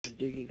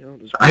digging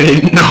out is... I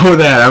didn't know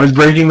that. I was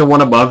breaking the one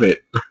above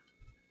it.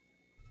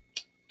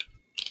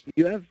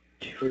 You have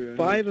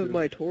 5 of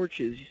my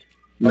torches.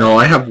 No,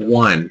 I have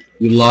 1.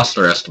 You lost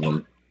the rest of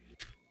them.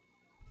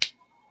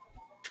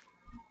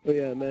 Oh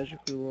yeah,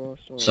 magically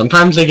lost one.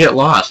 Sometimes they get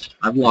lost.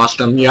 I've lost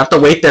them. You have to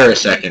wait there a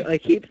second. I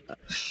keep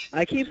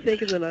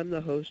thinking that I'm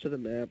the host of the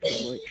map.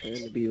 I'm like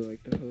trying to be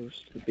like the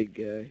host, the big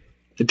guy.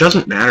 It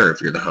doesn't matter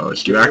if you're the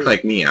host. You act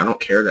like me. I don't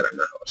care that I'm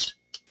the host.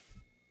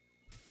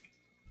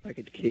 I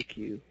could kick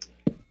you.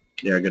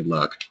 Yeah, good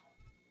luck.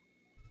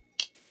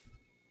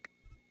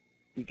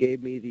 You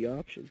gave me the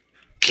option.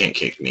 Can't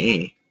kick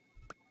me.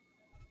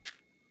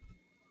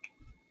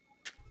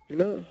 You're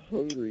not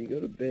hungry. Go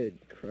to bed.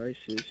 Cry,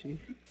 sissy.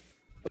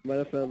 I might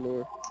have found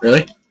more.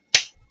 Really?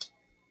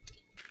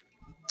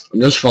 I'm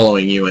just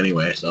following you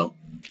anyway, so.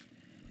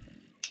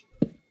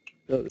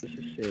 No, this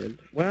is sand.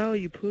 Wow,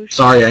 you pushed.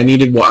 Sorry, I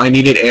needed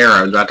air.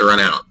 I was about to run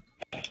out.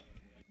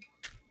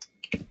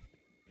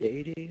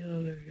 Dating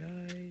other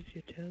guys,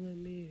 you're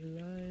telling me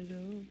lies.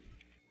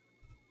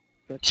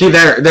 Oh. See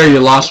there, you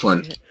lost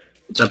one.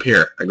 It's up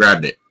here. I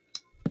grabbed it.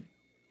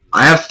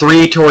 I have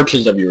 3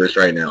 torches of yours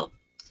right now.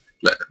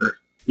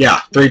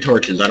 Yeah, 3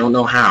 torches. I don't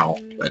know how,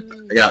 but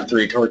I got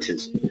 3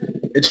 torches.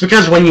 It's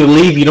because when you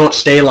leave, you don't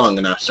stay long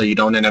enough, so you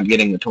don't end up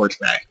getting the torch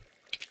back.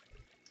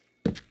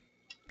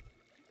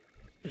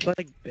 It's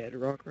like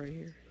bedrock right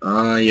here.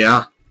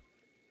 Yeah.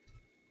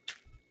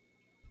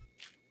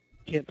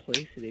 Can't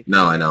place it.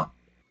 No, I know.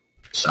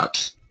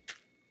 Sucks.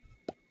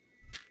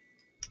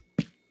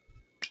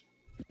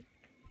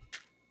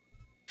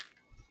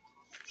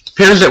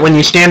 Appears that when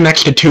you stand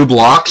next to 2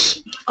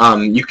 blocks,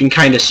 you can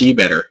kind of see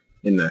better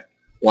in the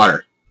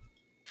water.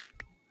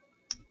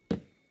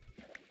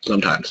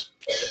 Sometimes.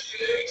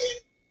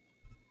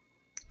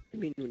 I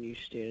mean, when you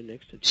stand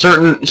next to...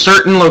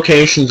 Certain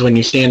locations when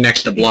you stand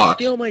next to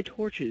blocks. You steal my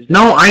torches.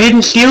 No, I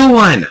didn't steal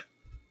one.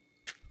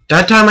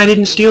 That time I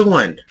didn't steal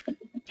one.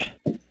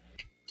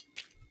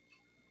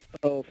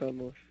 Oh, found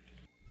more.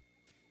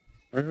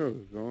 I have a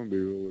zombie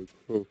really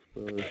close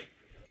by.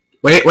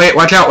 Wait,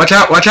 watch out, watch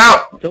out, watch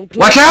out! Don't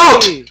watch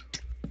out!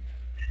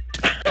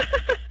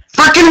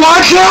 Frickin'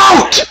 watch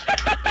out!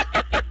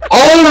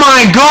 Oh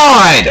my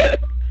god!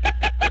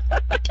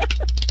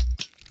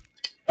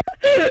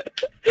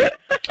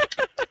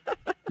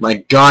 My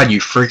god, you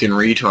freaking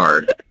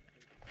retard.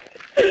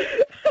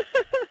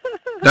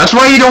 That's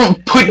why you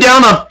don't put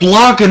down a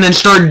block and then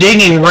start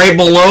digging right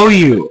below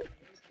you.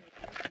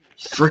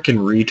 Frickin'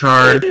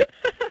 retard.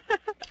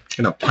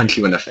 I'm gonna punch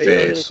you in the face.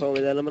 You're gonna call me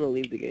that, I'm gonna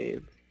leave the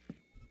game.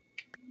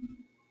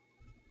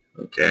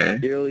 Okay.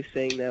 You're really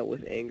saying that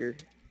with anger.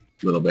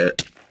 A little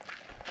bit.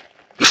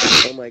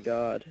 Oh my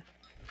god.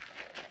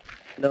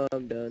 No,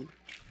 I'm done.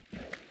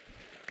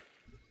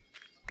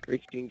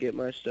 Rick can get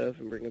my stuff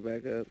and bring it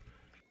back up.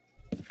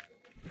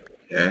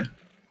 Yeah.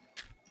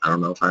 I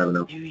don't know if I have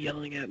enough. You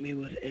yelling at me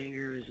with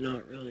anger is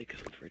not really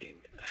comforting.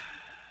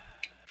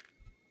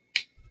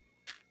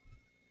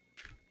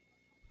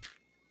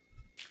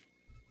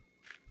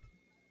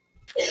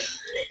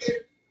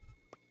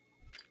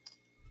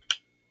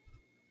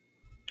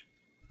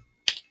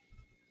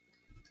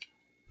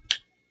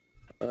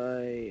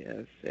 I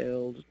have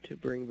failed to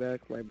bring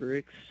back my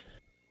bricks.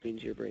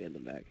 Means you're bringing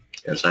them back.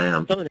 Yes, I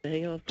am. I'm gonna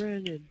hang out with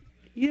Brandon.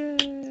 Yay!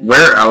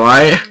 Where am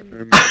I?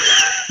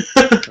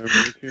 I'm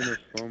making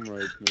a farm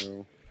right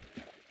now.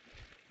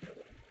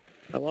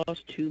 I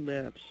lost 2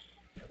 maps.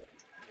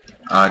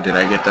 Did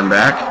I get them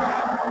back?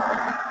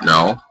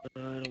 No. I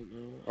don't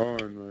know. Oh,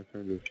 no, I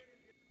can just...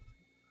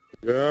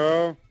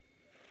 Yeah?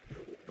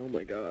 Oh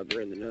my god,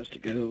 Brandon has to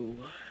go.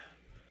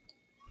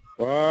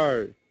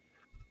 Why?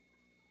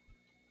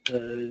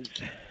 Cause...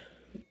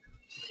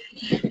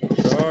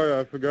 Sorry,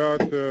 I forgot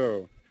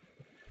to.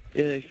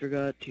 Yeah, I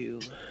forgot to.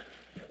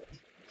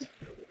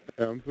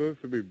 Yeah, I'm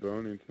supposed to be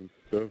burning some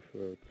stuff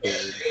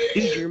outside.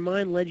 Dude, your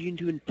mind led you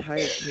into an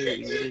entire cave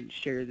and you didn't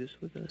share this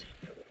with us.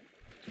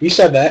 You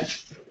said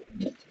that.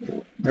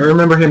 I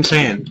remember him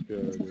saying. Yeah,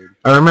 I did.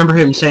 I remember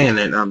him saying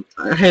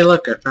that, hey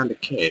look, I found a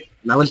cave.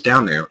 And I was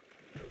down there.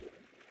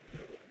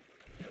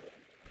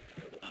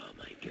 Oh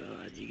my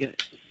god, you guys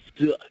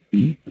suck.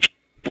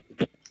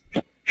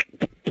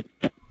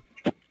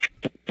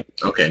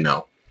 Okay,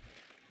 no.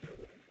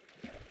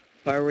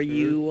 If I were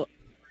you,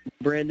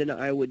 Brandon,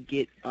 I would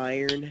get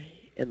iron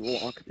and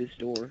lock this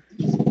door.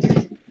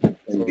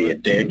 And be a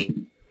dick.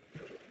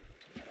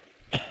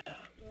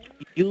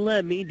 You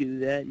let me do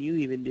that, and you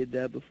even did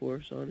that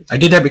before, Sonic. I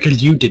did that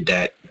because you did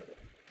that.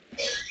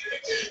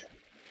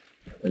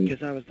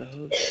 Because I was the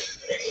host.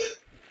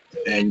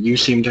 And you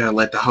seem to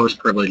let the host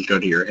privilege go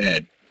to your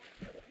head.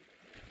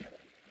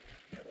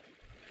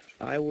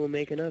 I will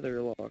make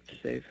another locked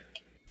safe.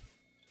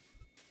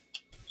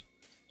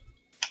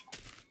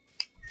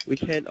 We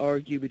can't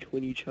argue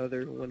between each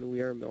other when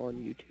we are on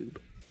YouTube.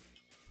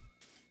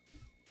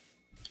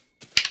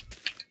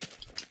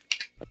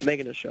 I'm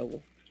making a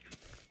shovel.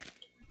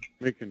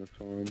 Making a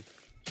farm.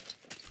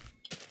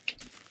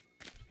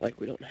 Like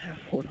we don't have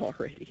one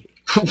already.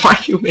 Why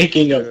are you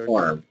making a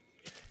farm?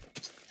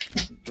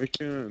 Make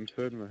it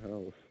inside my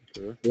house,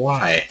 okay?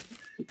 Why?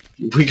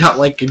 We got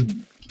like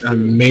an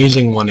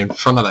amazing one in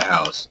front of the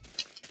house.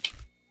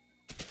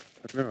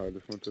 I know, I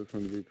just want this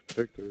one to be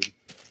protected.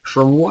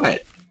 From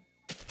what?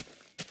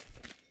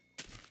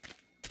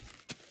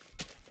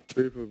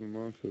 People and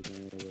monsters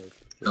and all that.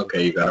 So,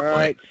 Okay, you got a point.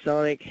 Alright,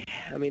 Sonic.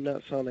 I mean,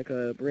 not Sonic,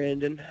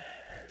 Brandon.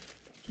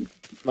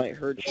 Might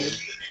hurt you.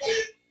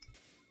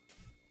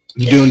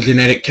 You doing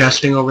genetic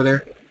testing over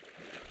there?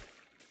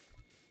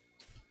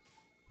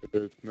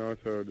 it's not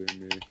hurting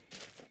me.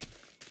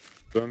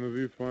 As long as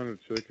you find a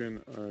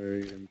chicken, I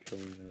am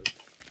killing it.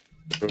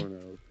 No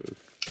analysis.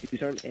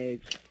 These aren't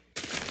eggs.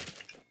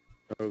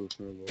 Oh, the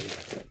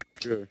snowballs.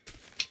 Okay.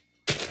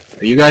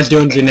 Are you guys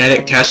doing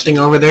genetic testing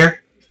over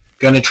there?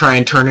 Gonna try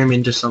and turn him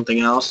into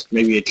something else?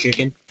 Maybe a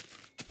chicken?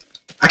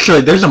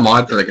 Actually, there's a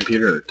mod for the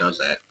computer that does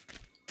that.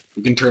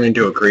 You can turn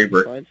into a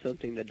creeper. Find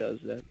something that does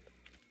that.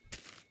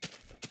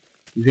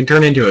 You can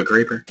turn into a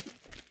creeper.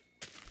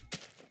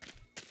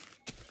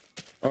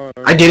 Oh,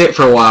 I did it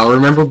for a while.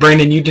 Remember,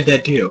 Brandon, you did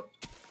that too.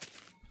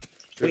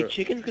 Wait,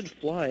 chickens could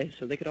fly,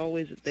 so they could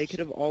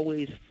have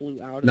always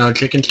flew out of No, it.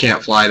 chickens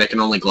can't fly. They can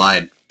only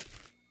glide.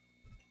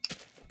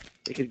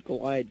 They could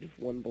glide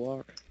one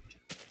block.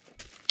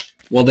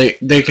 Well,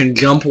 they can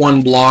jump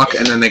one block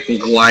and then they can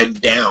glide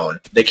down.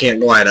 They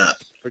can't glide up.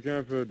 I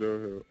can't put a door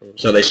here. Oh.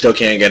 So they still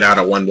can't get out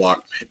of one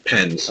block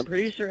pens. I'm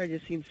pretty sure I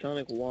just seen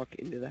Sonic walk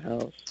into the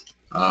house.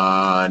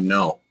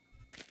 No.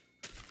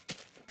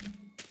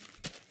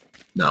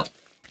 No.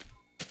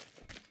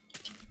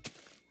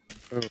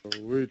 Oh,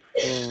 wait,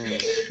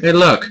 Hey,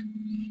 look.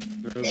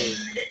 I'm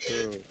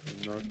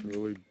not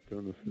really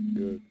done with it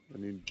yet. I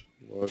need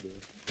water.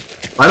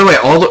 By the way,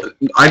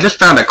 I just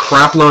found a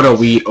crap load of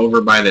wheat over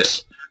by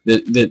this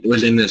that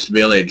was in this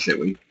village that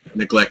we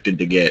neglected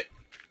to get.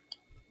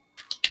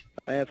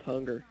 I have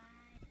hunger.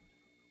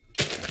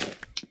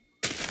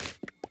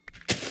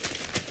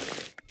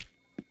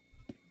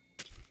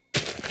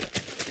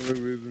 The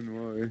reason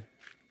why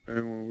I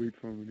want wheat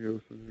farming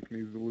here so I can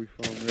easily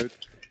farm it,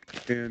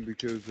 and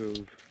because of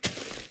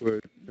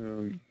what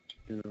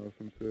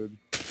Awesome said.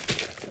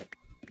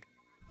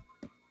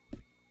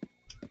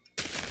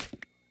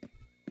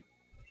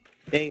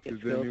 Dang it,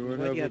 Does Phil. anyone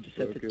Why'd you have have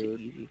to a set it to bucket?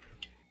 easy?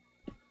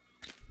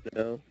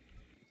 No.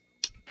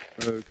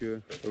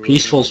 Okay.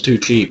 Peaceful's too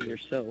cheap.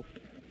 Yourself.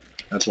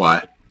 That's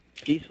why.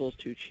 Peaceful's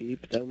too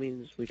cheap. That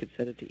means we could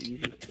set it to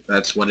easy.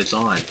 That's what it's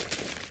on.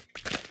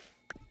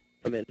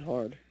 I meant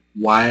hard.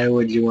 Why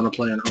would you want to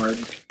play on hard?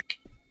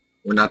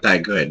 We're not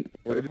that good.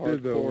 I We're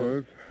did that hardcore.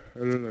 once. I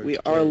don't know. We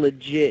are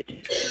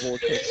legit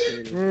vortex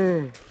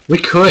gamers. We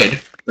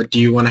could, but do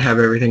you want to have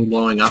everything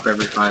blowing up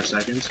every 5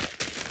 seconds?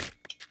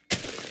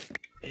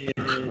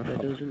 That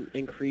doesn't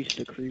increase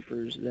the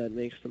creepers. That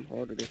makes them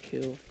harder to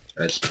kill.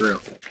 That's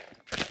true.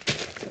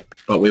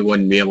 But we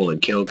wouldn't be able to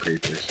kill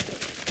creepers.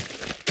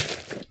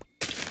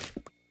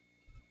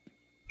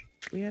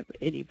 We have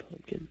any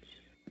pumpkins?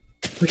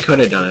 We could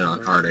have done it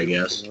on hard, I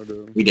guess.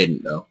 We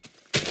didn't, though.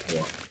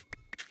 Well,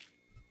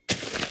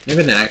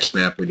 maybe the next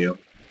map we do.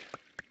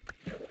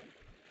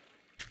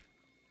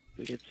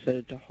 We could set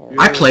it to hard.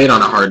 I played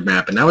on a hard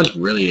map, and that was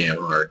really damn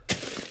hard.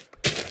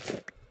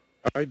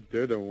 I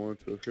did it once.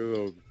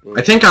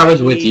 I think I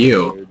was with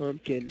you,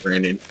 Pumpkin.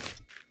 Brandon.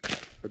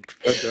 I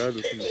died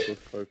within the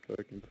first 5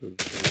 seconds of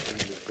trying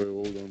to play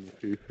old on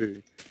the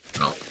PC.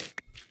 Oh.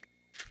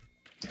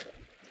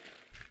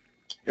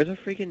 There's a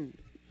freaking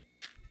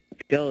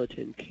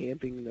skeleton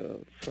camping the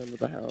front of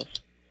the house.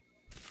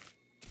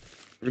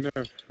 I'm gonna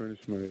have to finish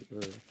my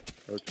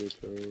outro,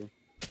 so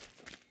I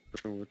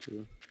don't want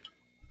to.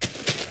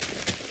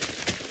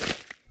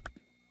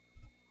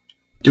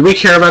 Do we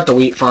care about the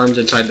wheat farms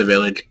inside the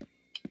village?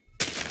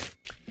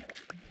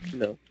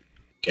 No.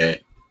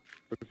 Okay.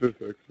 What's this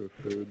extra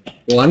food?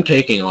 Well, I'm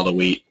taking all the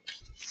wheat.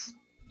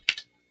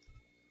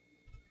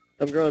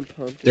 I'm growing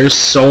pumpkin. There's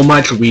so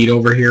much wheat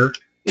over here.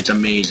 It's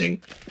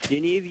amazing. Do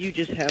any of you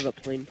just have a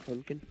plain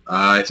pumpkin?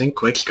 I think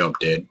Quickscope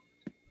did.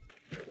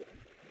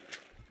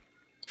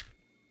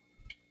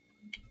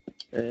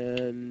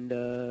 And,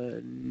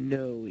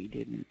 no, he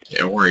didn't.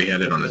 Yeah, or he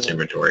had it on his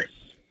inventory.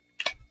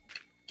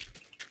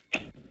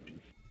 Look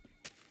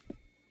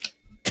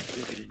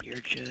at it in your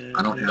chest.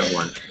 I don't have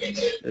one.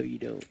 No, you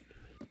don't.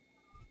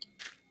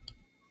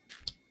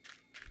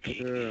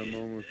 Yeah, I'm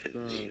almost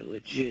done.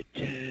 Legit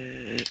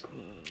tech.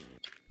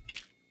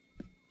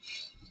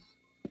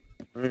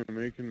 I am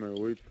making my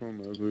wheat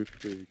farm as we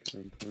speak.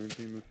 I'm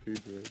planting the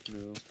seeds right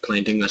now.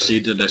 Planting the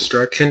seeds of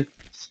destruction.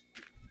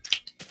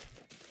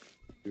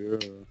 Yeah.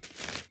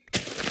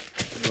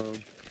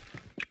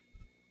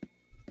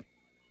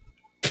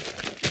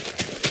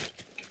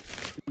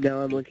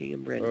 Now I'm looking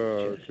in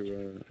Brandon's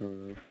chest.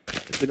 Okay,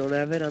 If we don't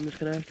have it, I'm just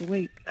gonna have to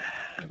wait.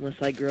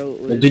 Unless I grow it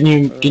with... Well,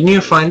 didn't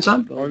you find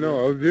some? Oh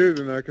no, I was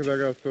using that because I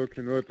got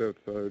soaking wet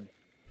outside.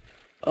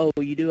 Oh,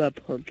 you do have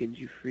pumpkins,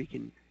 you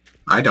freaking...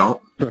 I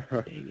don't. Dang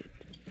it.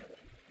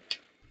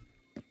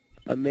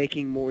 I'm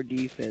making more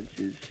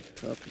defenses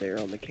up there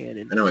on the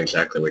cannon. I know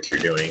exactly what you're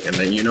doing, and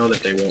then you know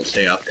that they won't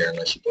stay up there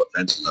unless you put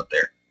fences up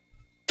there.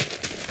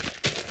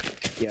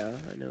 Yeah,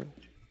 I know. Okay.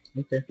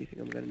 What do you think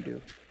I'm gonna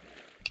do?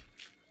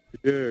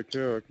 Yeah,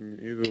 kill. I can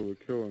either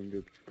kill and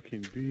get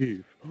fucking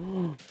beef.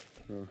 Oh,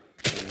 yeah. I'm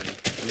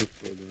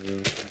just bugging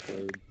around. I'm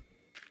tired.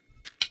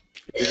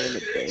 You're going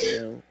to bed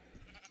now.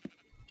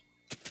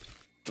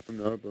 I'm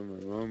not, but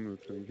my mom is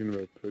thinking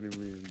about putting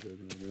me in bed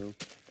right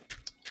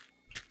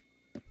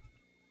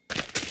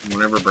now.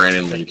 Whenever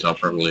Brandon leaves, I'll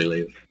probably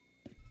leave.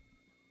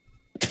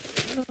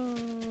 No.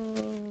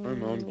 My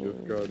mom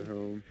just got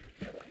home.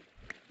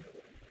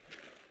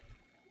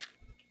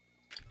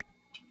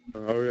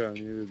 Oh yeah, I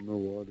needed more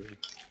water.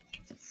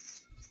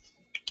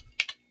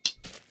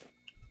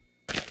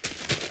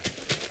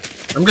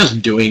 I'm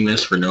just doing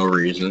this for no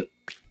reason.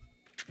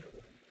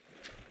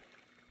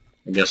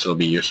 I guess it'll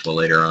be useful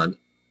later on.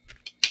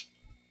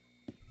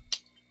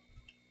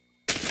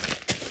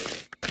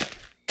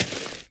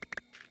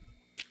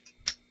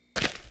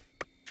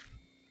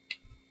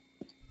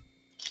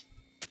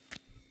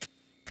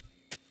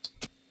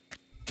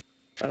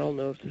 I don't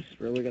know if this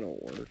is really gonna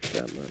work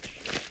that much.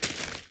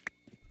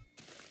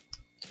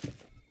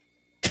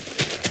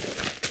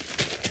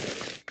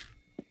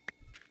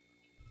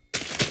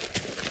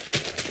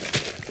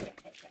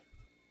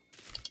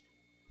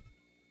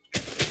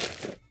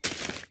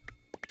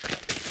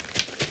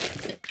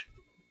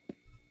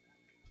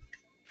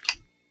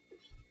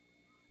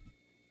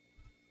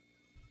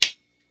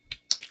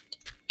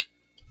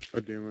 Oh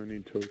damn, I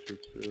need toasters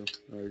too.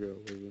 I got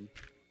 11.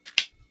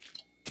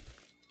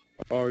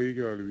 Oh, you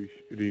gotta be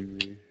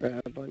shitting me.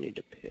 Crap, I need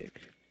to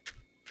pick.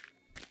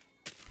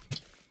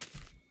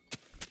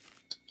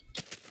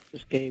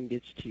 This game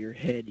gets to your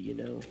head, you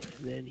know,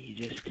 and then you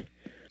just...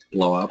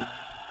 Blow up.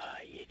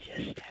 you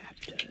just have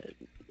to...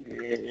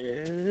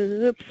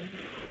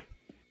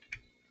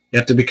 You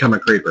have to become a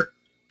creeper.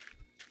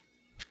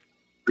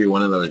 Be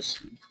one of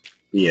those.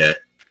 Be a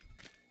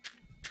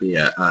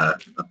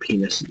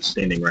penis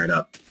standing right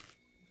up.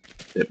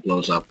 It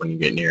blows up when you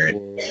get near it.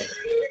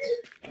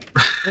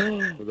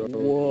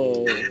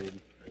 Whoa.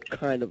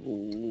 Kind of...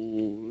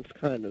 It's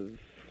kind of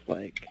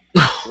like...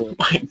 Oh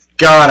my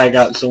god, I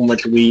got so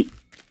much wheat.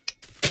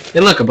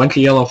 Hey look, a bunch of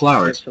yellow You have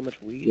flowers. so much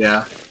wheat.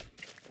 Yeah.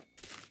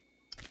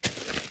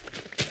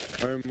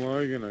 I'm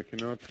lagging. I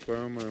cannot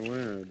find my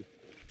land.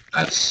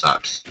 That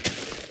sucks.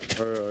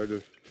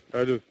 Alright,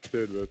 I just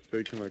did, but it's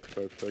taking like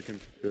 5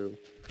 seconds too.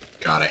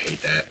 God, I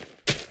hate that.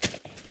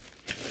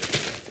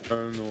 I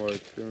don't know why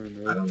it's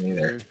doing that. I don't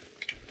either.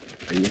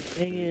 Are you?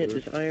 Dang it,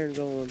 this iron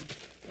golem.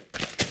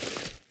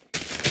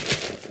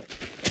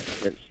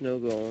 That snow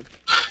golem.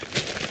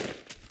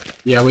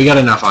 Yeah, we got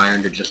enough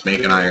iron to just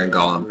make an iron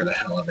golem for the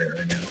hell of it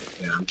right now.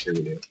 Yeah, I'm sure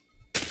we do.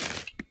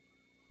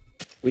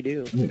 We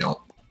do. We don't.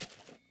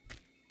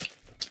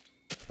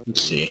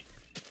 Let's see.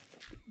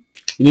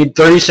 You need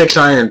 36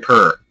 iron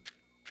per.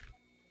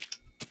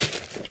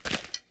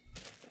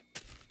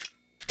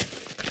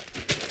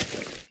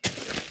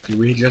 Do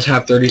we just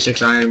have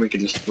 36 iron we can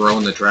just throw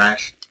in the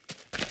trash?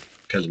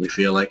 Because we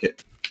feel like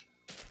it.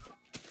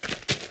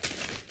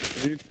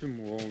 I need some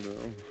wool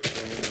now.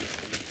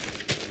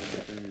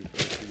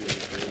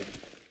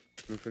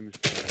 I'm gonna finish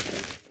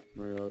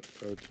my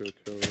outro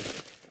tower.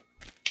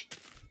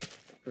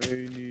 I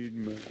need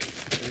my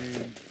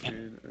paint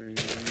and I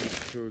need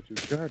torches.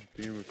 God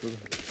damn it, I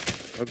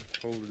was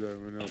told that I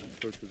ran out of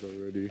torches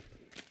already.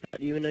 How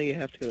do you even know you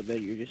have to go to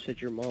bed? You just said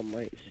your mom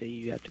might say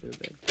you have to go to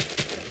bed.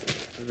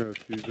 I know,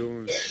 she's the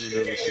one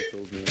whenever she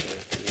told me about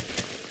it.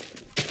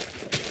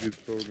 She's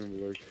told me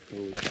like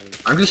all the time.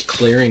 I'm just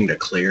clearing to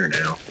clear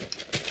now.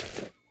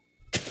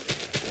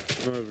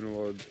 I'm not even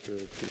allowed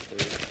to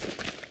play.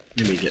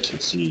 Maybe get some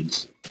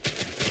seeds.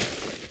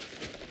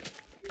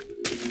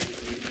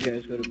 If you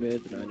guys go to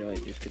bed, then I know I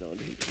just get on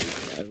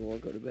GTA 5 or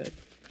go to bed.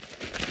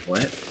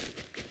 What?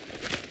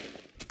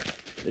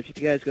 If you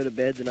guys go to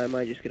bed, then I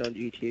might just get on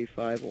GTA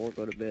 5 or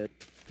go to bed.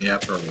 Yeah,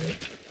 probably.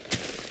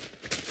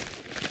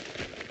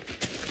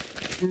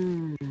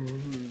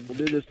 We'll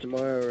do this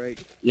tomorrow, right?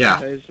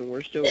 Yeah. Guys, and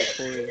we're still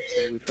recording,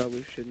 so we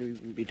probably shouldn't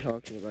even be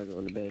talking about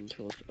going to bed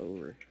until it's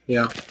over.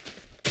 Yeah.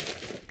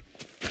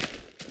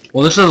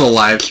 Well, this is a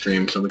live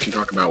stream, so we can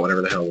talk about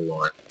whatever the hell we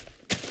want.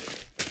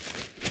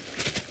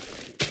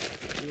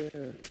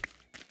 Yeah.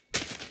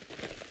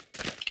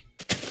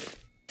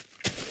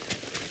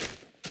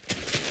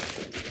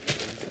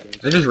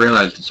 I just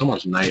realized it's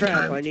almost Crap,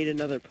 nighttime. I need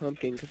another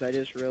pumpkin, because I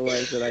just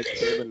realized that I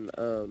killed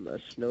a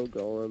snow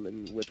golem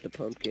and with the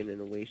pumpkin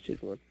and a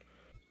wasted one.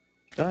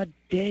 God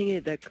dang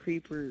it, that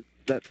creeper,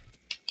 that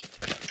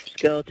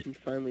skeleton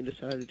finally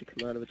decided to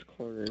come out of its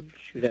corner and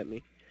shoot at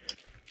me.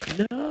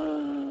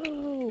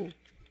 No!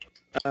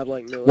 I have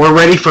like no... We're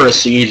ready for a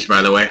siege,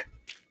 by the way.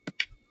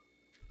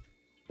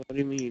 What do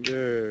you mean?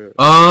 Yeah.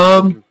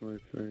 Um,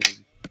 That's my thing.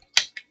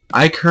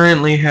 I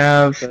currently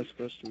have... What's that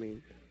supposed to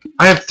mean?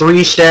 I have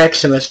 3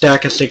 stacks and a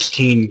stack of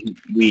 16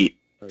 wheat.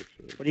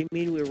 Actually. What do you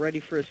mean we're ready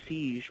for a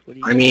siege? What do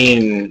you I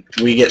mean,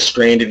 we get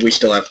stranded, we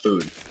still have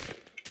food.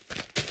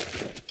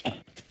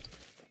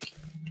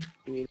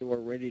 You mean we're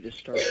ready to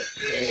start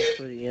preparing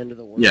for the end of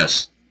the world?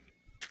 Yes.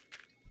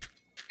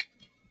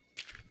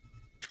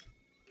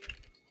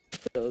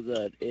 so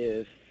that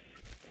if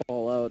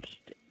Fallout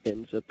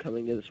ends up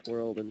coming to this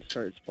world and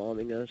starts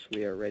bombing us,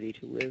 we are ready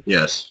to live?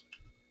 Yes.